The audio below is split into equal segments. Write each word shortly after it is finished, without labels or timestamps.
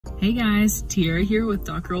Hey guys, Tierra here with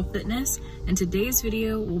Doctoral Fitness, and today's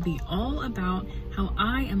video will be all about how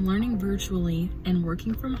I am learning virtually and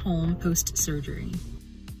working from home post-surgery.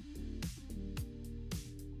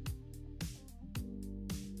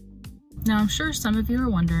 Now, I'm sure some of you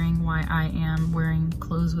are wondering why I am wearing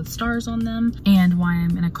clothes with stars on them and why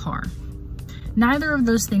I'm in a car. Neither of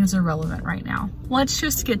those things are relevant right now. Let's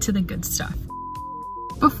just get to the good stuff.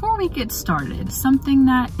 Before we get started, something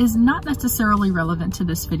that is not necessarily relevant to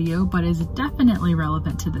this video, but is definitely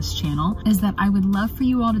relevant to this channel, is that I would love for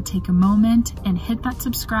you all to take a moment and hit that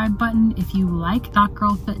subscribe button if you like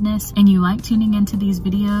Doctoral Fitness and you like tuning into these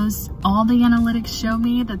videos. All the analytics show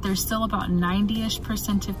me that there's still about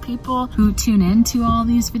 90-ish% of people who tune into all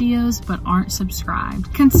these videos but aren't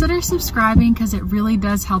subscribed. Consider subscribing because it really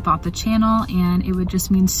does help out the channel, and it would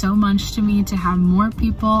just mean so much to me to have more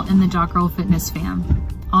people in the Doctoral Fitness fam.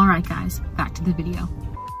 All right guys, back to the video.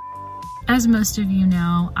 As most of you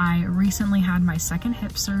know, I recently had my second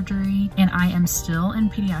hip surgery and I am still in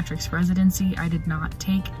pediatrics residency. I did not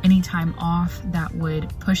take any time off that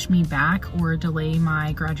would push me back or delay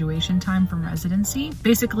my graduation time from residency.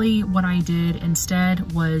 Basically, what I did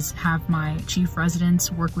instead was have my chief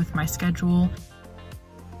residents work with my schedule.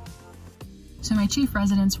 So my chief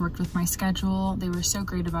residents worked with my schedule. They were so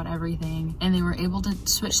great about everything, and they were able to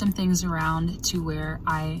switch some things around to where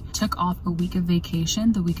I took off a week of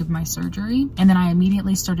vacation the week of my surgery, and then I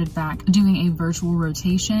immediately started back doing a virtual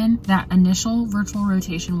rotation. That initial virtual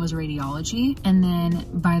rotation was radiology, and then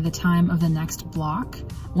by the time of the next block,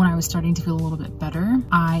 when I was starting to feel a little bit better,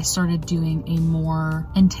 I started doing a more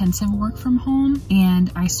intensive work from home,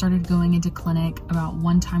 and I started going into clinic about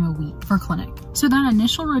one time a week for clinic. So that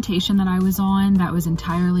initial rotation that I was on, that was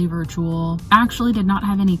entirely virtual, actually did not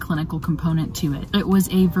have any clinical component to it. It was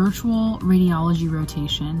a virtual radiology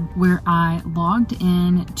rotation where I logged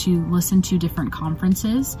in to listen to different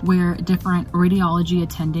conferences where different radiology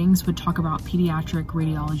attendings would talk about pediatric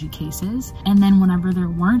radiology cases. And then whenever there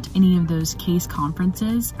weren't any of those case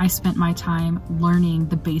conferences, I spent my time learning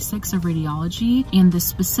the basics of radiology and the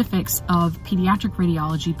specifics of pediatric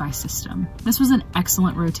radiology by system. This was an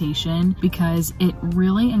excellent rotation because it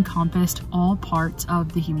really encompassed all parts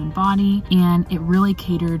of the human body, and it really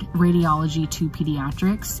catered radiology to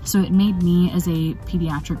pediatrics. So it made me as a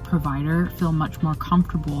pediatric provider feel much more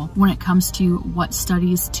comfortable when it comes to what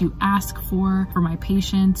studies to ask for my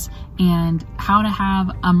patients and how to have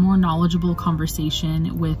a more knowledgeable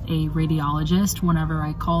conversation with a radiologist whenever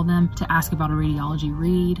I call them to ask about a radiology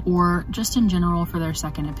read or just in general for their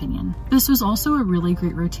second opinion. This was also a really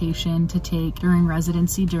great rotation to take during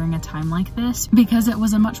residency during a time like this because it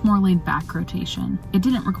was a much more laid back rotation. It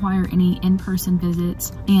didn't require any in-person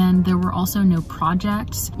visits, and there were also no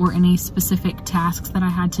projects or any specific tasks that I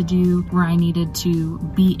had to do where I needed to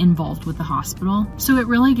be involved with the hospital. So it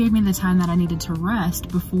really gave me the time that I needed to rest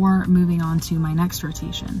before moving on to my next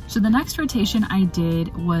rotation. So the next rotation I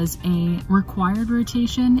did was a required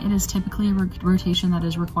rotation. It is typically a rotation that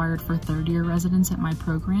is required for third-year residents at my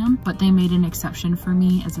program, but they made an exception for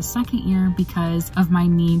me as a second year because of my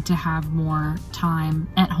need to have more time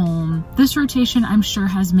at home. This rotation, I'm sure,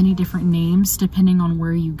 has many different names depending on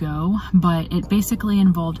where you go, but it basically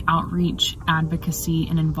involved outreach, advocacy,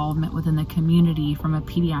 and involvement within the community from a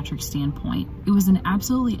pediatric standpoint. It was an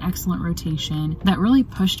absolutely excellent rotation that really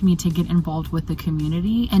pushed me to get involved with the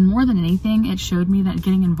community, and more than anything, it showed me that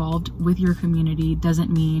getting involved with your community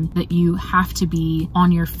doesn't mean that you have to be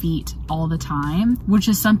on your feet all the time, which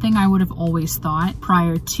is something I would have always thought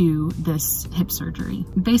prior to this hip surgery.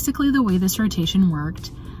 Basically, the way this rotation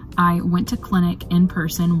worked, I went to clinic in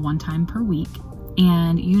person one time per week,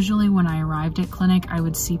 and usually when I arrived at clinic, I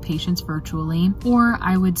would see patients virtually, or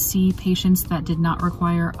I would see patients that did not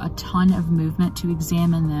require a ton of movement to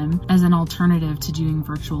examine them as an alternative to doing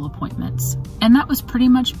virtual appointments. And that was pretty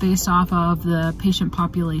much based off of the patient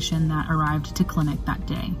population that arrived to clinic that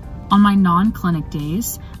day. On my non-clinic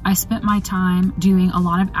days, I spent my time doing a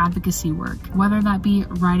lot of advocacy work, whether that be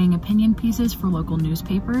writing opinion pieces for local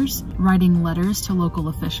newspapers, writing letters to local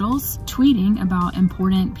officials, tweeting about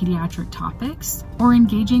important pediatric topics, or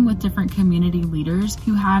engaging with different community leaders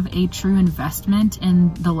who have a true investment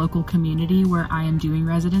in the local community where I am doing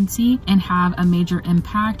residency and have a major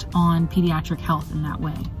impact on pediatric health in that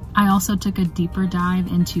way. I also took a deeper dive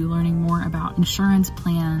into learning more about insurance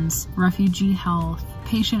plans, refugee health,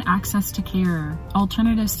 patient access to care,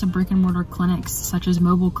 alternatives to brick and mortar clinics such as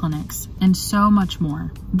mobile clinics, and so much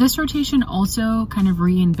more. This rotation also kind of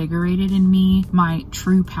reinvigorated in me my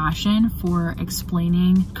true passion for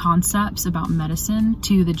explaining concepts about medicine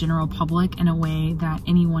to the general public in a way that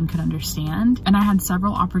anyone could understand. And I had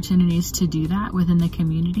several opportunities to do that within the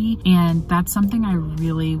community, and that's something I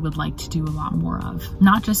really would like to do a lot more of,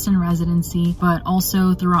 not just in residency, but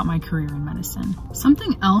also throughout my career in medicine.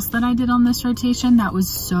 Something else that I did on this rotation that was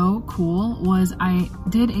so cool was I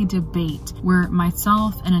did a debate where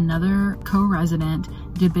myself and another co-resident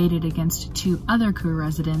debated against 2 other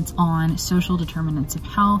co-residents on social determinants of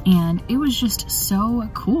health, and it was just so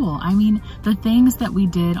cool. I mean, the things that we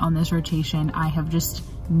did on this rotation I have just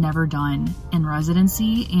never done in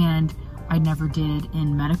residency, and I never did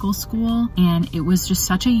in medical school, and it was just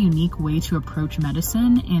such a unique way to approach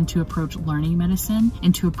medicine and to approach learning medicine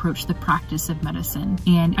and to approach the practice of medicine,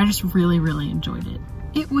 and I just really enjoyed it.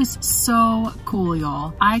 It was so cool,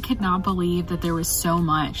 y'all. I could not believe that there was so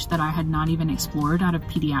much that I had not even explored out of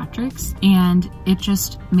pediatrics, and it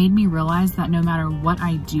just made me realize that no matter what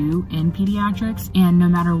I do in pediatrics and no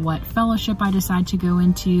matter what fellowship I decide to go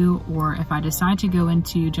into, or if I decide to go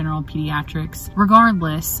into general pediatrics,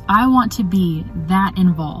 regardless, I want to be that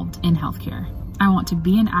involved in healthcare. I want to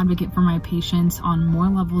be an advocate for my patients on more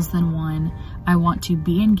levels than one. I want to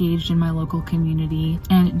be engaged in my local community,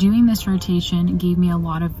 and doing this rotation gave me a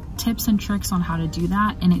lot of tips and tricks on how to do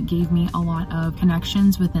that, and it gave me a lot of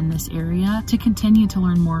connections within this area to continue to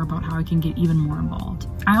learn more about how I can get even more involved.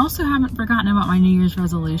 I also haven't forgotten about my New Year's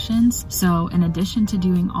resolutions, so in addition to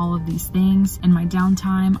doing all of these things in my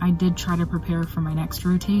downtime, I did try to prepare for my next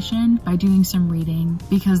rotation by doing some reading,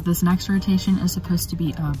 because this next rotation is supposed to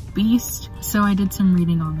be a beast, so I did some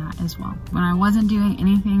reading on that as well. When I wasn't doing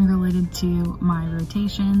anything related to my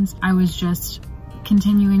rotations, I was just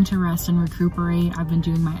continuing to rest and recuperate. I've been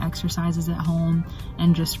doing my exercises at home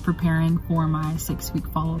and just preparing for my 6-week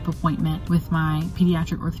follow-up appointment with my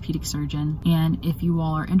pediatric orthopedic surgeon. And if you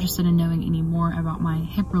all are interested in knowing any more about my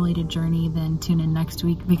hip-related journey, then tune in next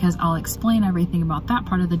week, because I'll explain everything about that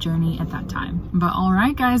part of the journey at that time. But all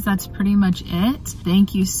right, guys, that's pretty much it.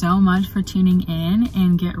 Thank you so much for tuning in,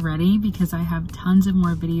 and get ready because I have tons of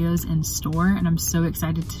more videos in store, and I'm so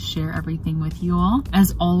excited to share everything with you all.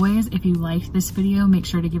 As always, if you liked this video, make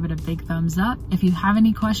sure to give it a big thumbs up. If you have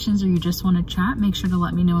any questions or you just want to chat, make sure to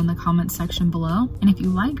let me know in the comments section below. And if you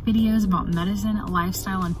like videos about medicine,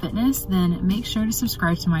 lifestyle, and fitness, then make sure to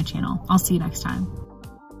subscribe to my channel. I'll see you next time.